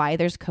that's why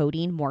there's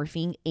codeine,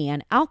 morphine,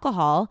 and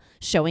alcohol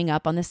showing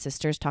up on the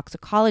sisters'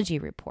 toxicology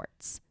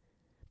reports.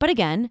 But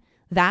again,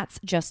 that's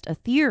just a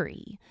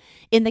theory.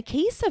 In the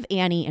case of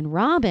Annie and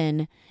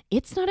Robin,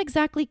 it's not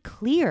exactly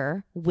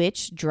clear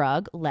which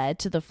drug led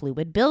to the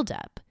fluid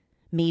buildup.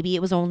 Maybe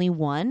it was only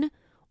one,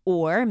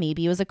 Or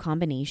maybe it was a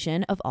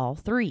combination of all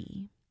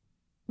three.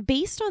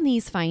 Based on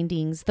these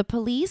findings, the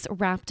police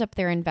wrapped up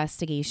their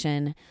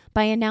investigation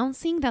by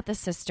announcing that the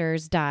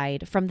sisters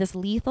died from this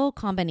lethal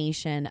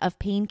combination of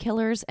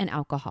painkillers and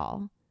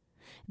alcohol.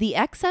 The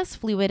excess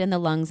fluid in the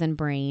lungs and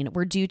brain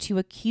were due to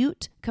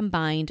acute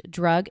combined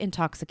drug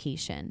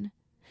intoxication.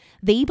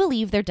 They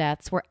believe their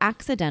deaths were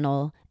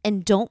accidental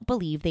and don't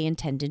believe they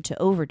intended to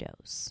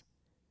overdose.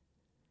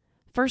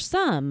 For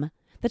some,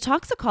 the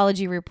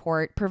toxicology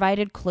report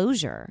provided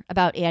closure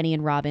about Annie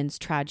and Robin's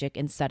tragic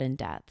and sudden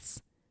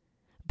deaths.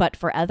 But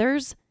for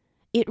others,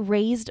 it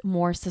raised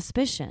more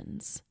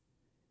suspicions.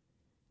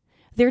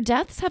 Their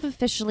deaths have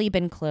officially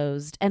been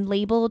closed and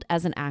labeled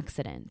as an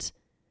accident,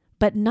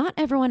 but not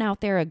everyone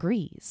out there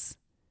agrees.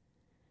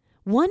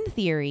 One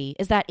theory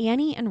is that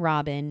Annie and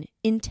Robin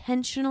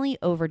intentionally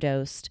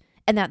overdosed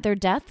and that their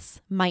deaths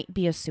might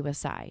be a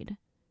suicide.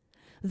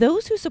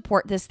 Those who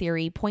support this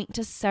theory point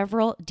to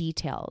several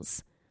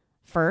details.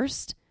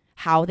 First,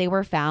 how they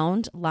were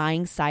found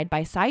lying side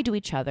by side to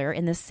each other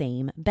in the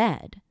same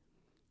bed.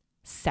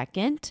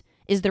 Second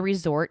is the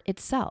resort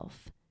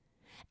itself.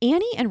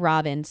 Annie and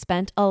Robin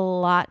spent a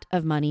lot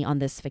of money on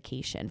this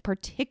vacation,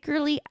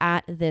 particularly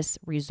at this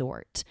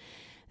resort.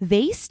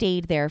 They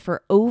stayed there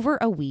for over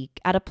a week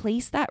at a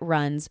place that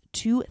runs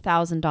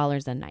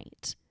 $2,000 a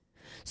night.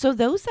 So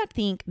those that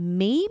think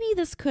maybe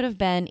this could have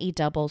been a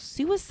double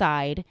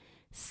suicide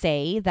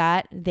say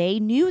that they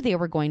knew they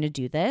were going to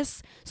do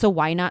this, so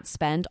why not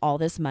spend all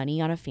this money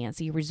on a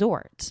fancy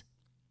resort?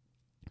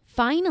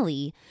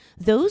 Finally,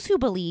 those who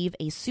believe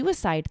a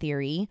suicide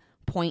theory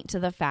point to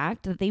the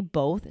fact that they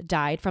both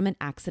died from an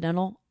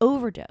accidental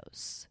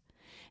overdose.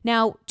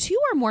 Now, 2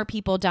 or more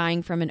people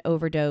dying from an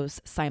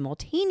overdose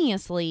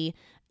simultaneously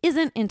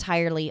isn't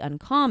entirely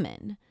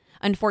uncommon.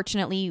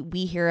 Unfortunately,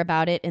 we hear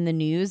about it in the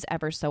news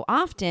ever so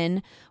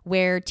often,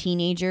 where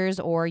teenagers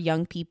or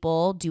young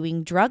people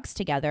doing drugs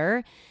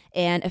together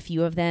and a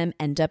few of them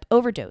end up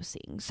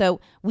overdosing. So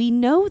we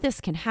know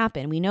this can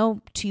happen. We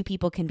know 2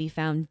 people can be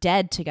found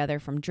dead together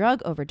from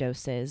drug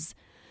overdoses.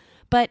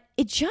 But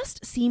it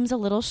just seems a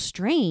little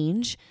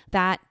strange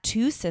that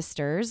 2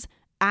 sisters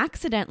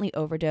accidentally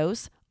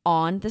overdose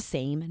on the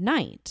same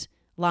night,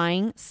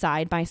 lying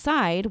side by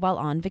side while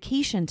on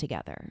vacation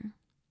together.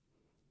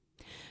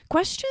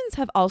 Questions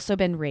have also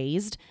been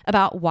raised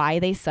about why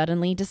they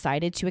suddenly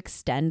decided to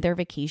extend their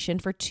vacation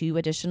for 2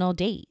 additional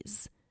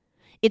days.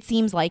 It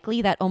seems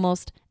likely that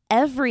almost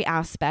every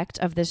aspect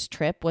of this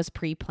trip was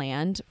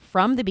pre-planned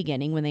from the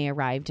beginning when they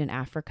arrived in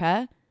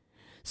Africa.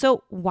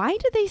 So why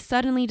did they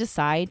suddenly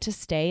decide to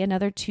stay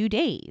another 2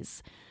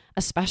 days,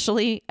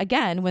 especially,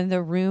 again, when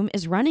the room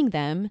is running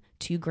them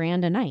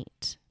 $2,000 a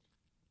night?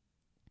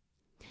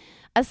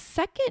 A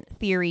second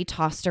theory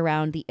tossed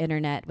around the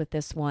internet with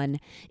this one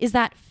is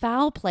that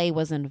foul play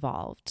was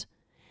involved.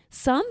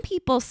 Some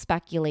people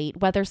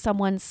speculate whether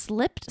someone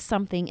slipped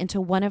something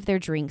into one of their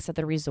drinks at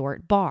the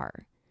resort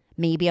bar,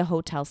 maybe a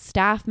hotel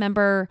staff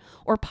member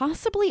or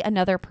possibly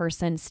another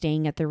person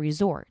staying at the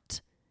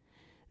resort.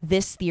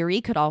 This theory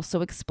could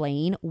also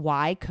explain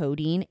why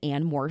codeine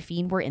and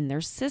morphine were in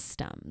their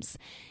systems.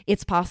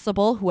 It's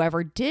possible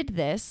whoever did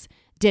this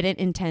didn't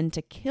intend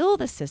to kill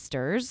the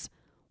sisters,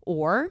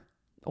 or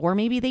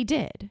maybe they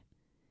did.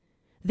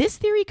 This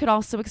theory could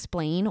also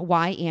explain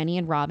why Annie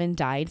and Robin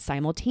died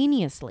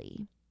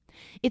simultaneously.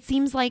 It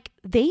seems like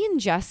they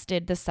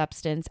ingested the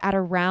substance at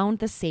around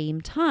the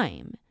same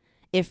time.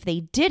 If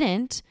they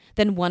didn't,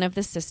 then one of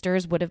the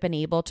sisters would have been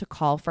able to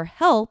call for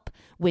help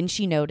when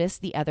she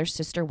noticed the other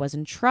sister was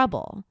in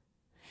trouble.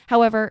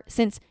 However,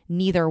 since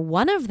neither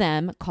one of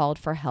them called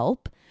for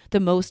help, the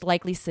most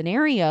likely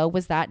scenario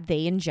was that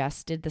they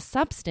ingested the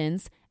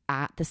substance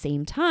at the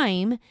same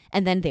time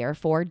and then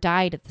therefore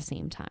died at the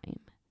same time.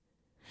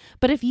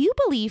 But if you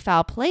believe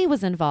foul play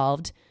was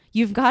involved,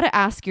 you've got to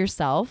ask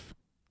yourself,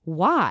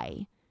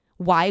 why?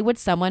 Why would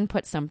someone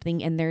put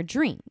something in their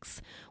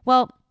drinks?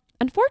 Well,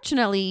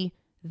 unfortunately,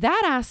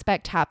 that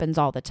aspect happens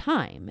all the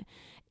time.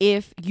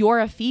 If you're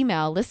a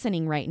female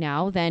listening right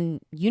now, then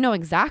you know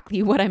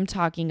exactly what I'm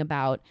talking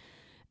about.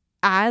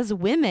 As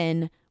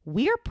women,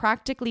 we're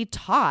practically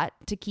taught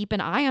to keep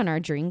an eye on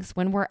our drinks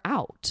when we're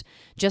out,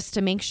 just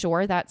to make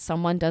sure that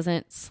someone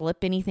doesn't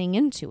slip anything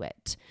into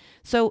it.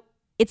 So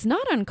it's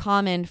not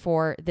uncommon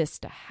for this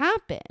to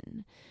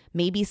happen.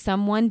 Maybe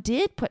someone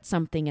did put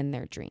something in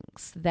their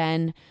drinks.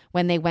 Then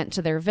when they went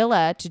to their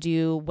villa to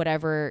do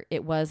whatever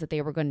it was that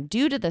they were going to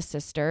do to the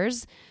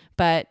sisters,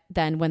 but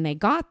then when they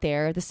got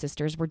there, the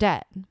sisters were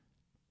dead.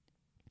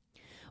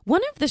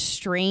 One of the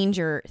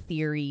stranger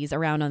theories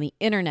around on the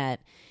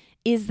internet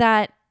is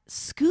that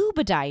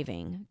scuba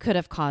diving could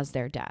have caused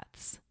their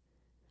deaths.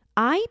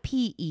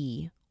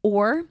 IPE,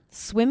 or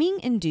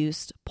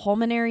swimming-induced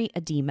pulmonary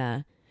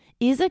edema,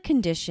 is a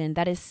condition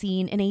that is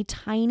seen in a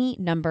tiny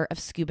number of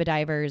scuba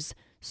divers,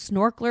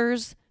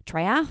 snorkelers,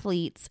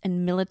 triathletes,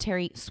 and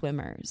military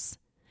swimmers.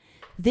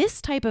 This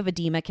type of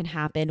edema can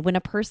happen when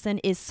a person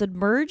is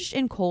submerged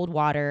in cold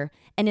water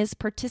and is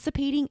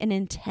participating in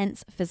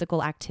intense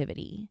physical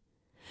activity.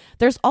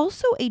 There's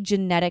also a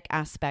genetic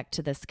aspect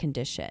to this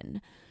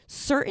condition.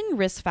 certain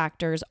risk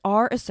factors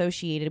are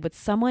associated with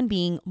someone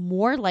being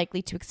more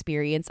likely to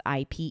experience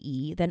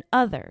IPE than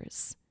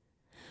others.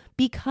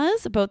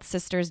 Because both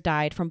sisters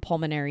died from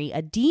pulmonary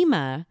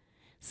edema,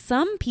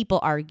 some people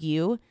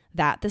argue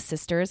that the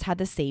sisters had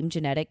the same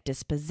genetic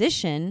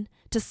disposition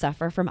to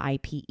suffer from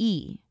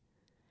IPE.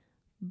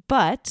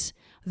 But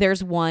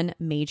there's one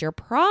major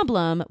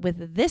problem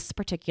with this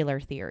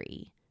particular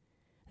theory.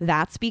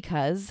 That's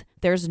because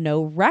there's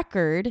no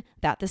record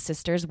that the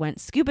sisters went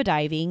scuba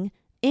diving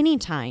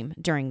anytime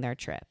during their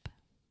trip.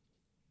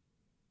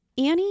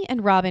 Annie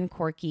and Robin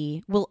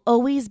Corky will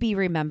always be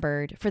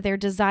remembered for their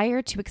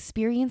desire to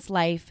experience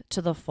life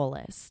to the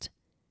fullest.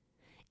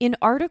 An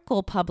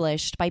article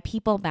published by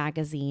People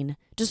magazine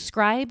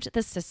described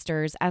the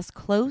sisters as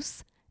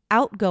close,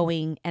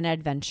 outgoing, and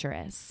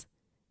adventurous.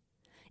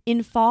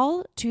 In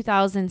fall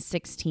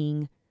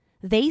 2016,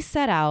 they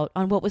set out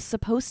on what was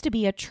supposed to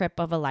be a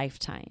trip of a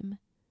lifetime.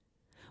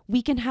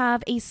 We can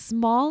have a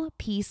small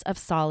piece of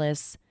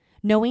solace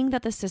knowing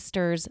that the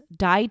sisters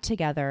died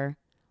together,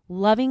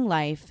 loving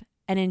life,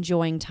 and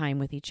enjoying time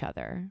with each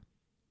other.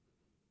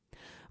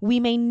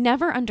 We may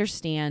never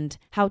understand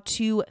how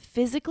two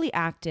physically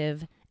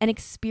active and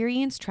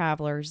experienced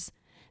travelers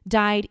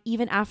died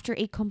even after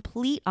a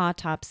complete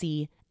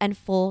autopsy and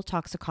full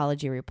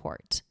toxicology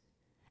report,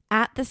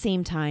 at the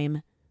same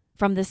time,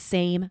 from the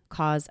same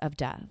cause of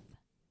death.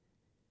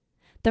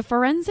 The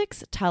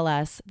forensics tell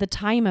us the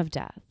time of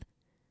death.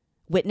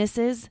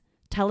 Witnesses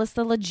tell us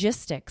the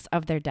logistics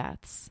of their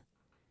deaths.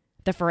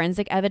 The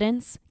forensic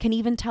evidence can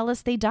even tell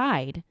us they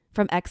died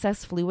from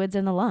excess fluids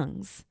in the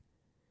lungs.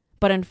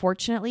 But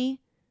unfortunately,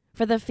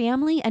 for the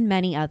family and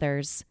many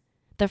others,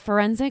 the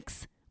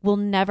forensics will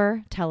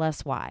never tell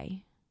us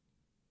why.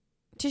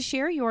 To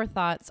share your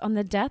thoughts on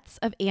the deaths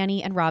of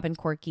Annie and Robin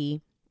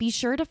Corky, be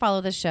sure to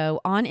follow the show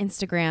on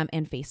Instagram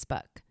and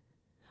Facebook.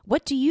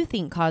 What do you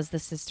think caused the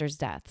sisters'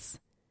 deaths?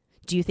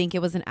 Do you think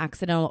it was an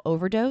accidental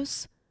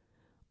overdose?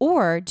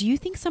 Or do you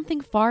think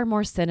something far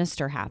more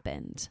sinister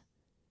happened?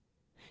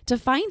 To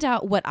find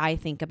out what I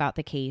think about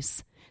the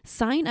case,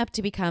 sign up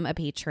to become a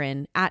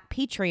patron at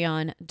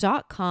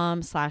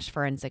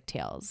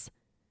patreon.com/forensictales.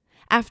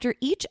 After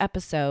each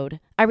episode,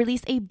 I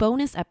release a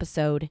bonus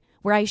episode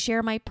where I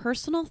share my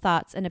personal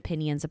thoughts and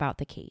opinions about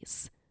the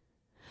case.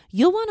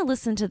 You'll want to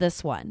listen to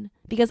this one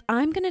because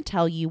I'm going to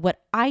tell you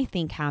what I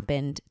think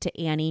happened to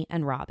Annie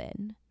and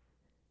Robin.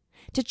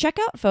 To check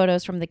out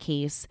photos from the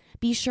case,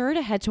 be sure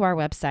to head to our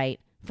website,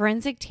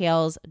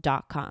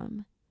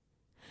 forensictales.com.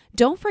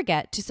 Don't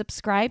forget to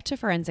subscribe to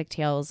Forensic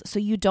Tales so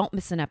you don't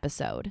miss an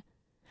episode.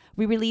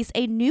 We release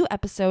a new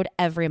episode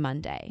every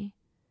Monday.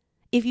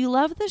 If you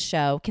love the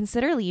show,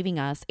 consider leaving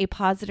us a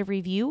positive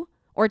review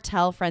or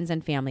tell friends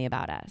and family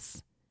about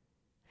us.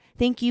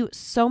 Thank you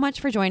so much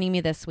for joining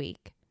me this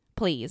week.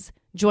 Please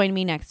join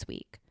me next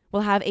week.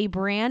 We'll have a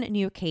brand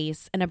new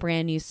case and a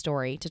brand new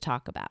story to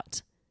talk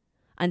about.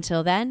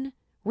 Until then,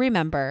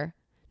 remember,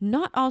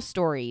 not all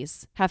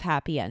stories have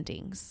happy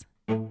endings.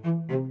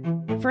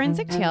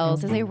 Forensic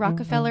Tales is a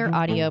Rockefeller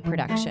audio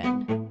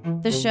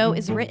production. The show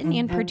is written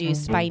and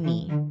produced by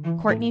me,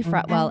 Courtney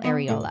Fretwell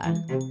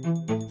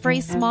Areola. For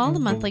a small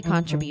monthly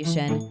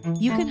contribution,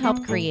 you can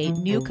help create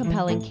new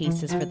compelling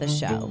cases for the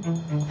show,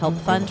 help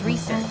fund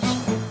research,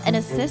 and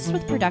assist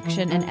with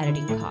production and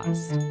editing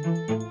costs.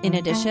 In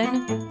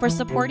addition, for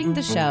supporting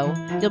the show,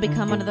 you'll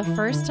become one of the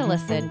first to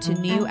listen to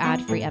new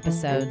ad-free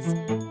episodes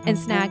and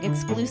snag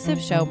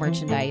exclusive show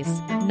merchandise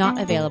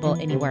not available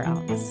anywhere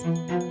else.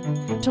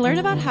 To learn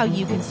about how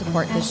you can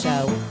support the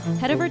show,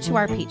 head over to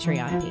our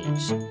Patreon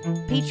page,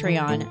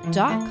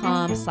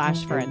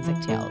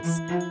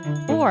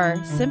 patreon.com/forensictales,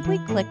 or simply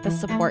click the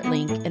support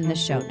link in the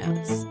show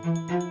notes.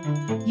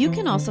 You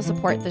can also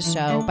support the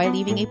show by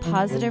leaving a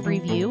positive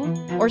review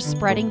or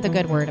spreading the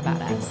good word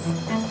about us.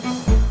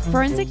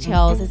 Forensic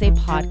Tales is a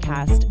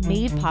podcast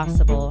made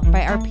possible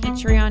by our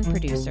Patreon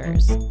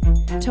producers,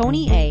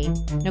 Tony A.,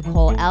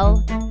 Nicole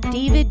L.,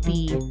 David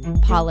B.,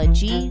 Paula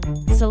G.,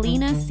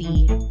 Selena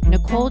C.,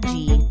 Nicole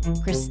G.,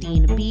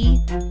 Christine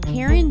B.,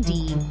 Karen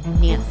D.,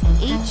 Nancy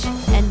H.,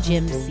 and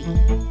Jim C.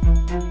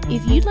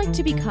 If you'd like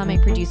to become a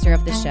producer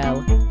of the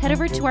show, head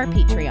over to our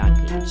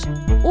Patreon page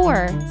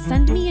or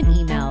send me an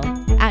email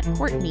at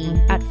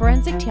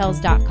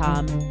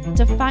courtney@forensictales.com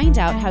to find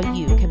out how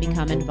you can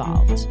become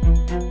involved.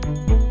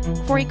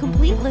 For a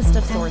complete list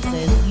of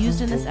sources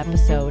used in this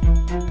episode,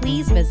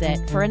 please visit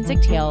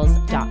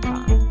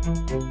forensictales.com.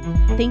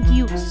 Thank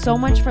you so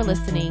much for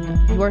listening.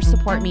 Your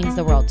support means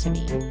the world to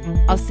me.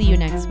 I'll see you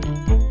next week.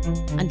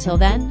 Until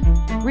then,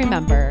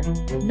 remember,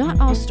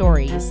 not all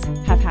stories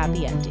have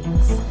happy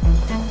endings.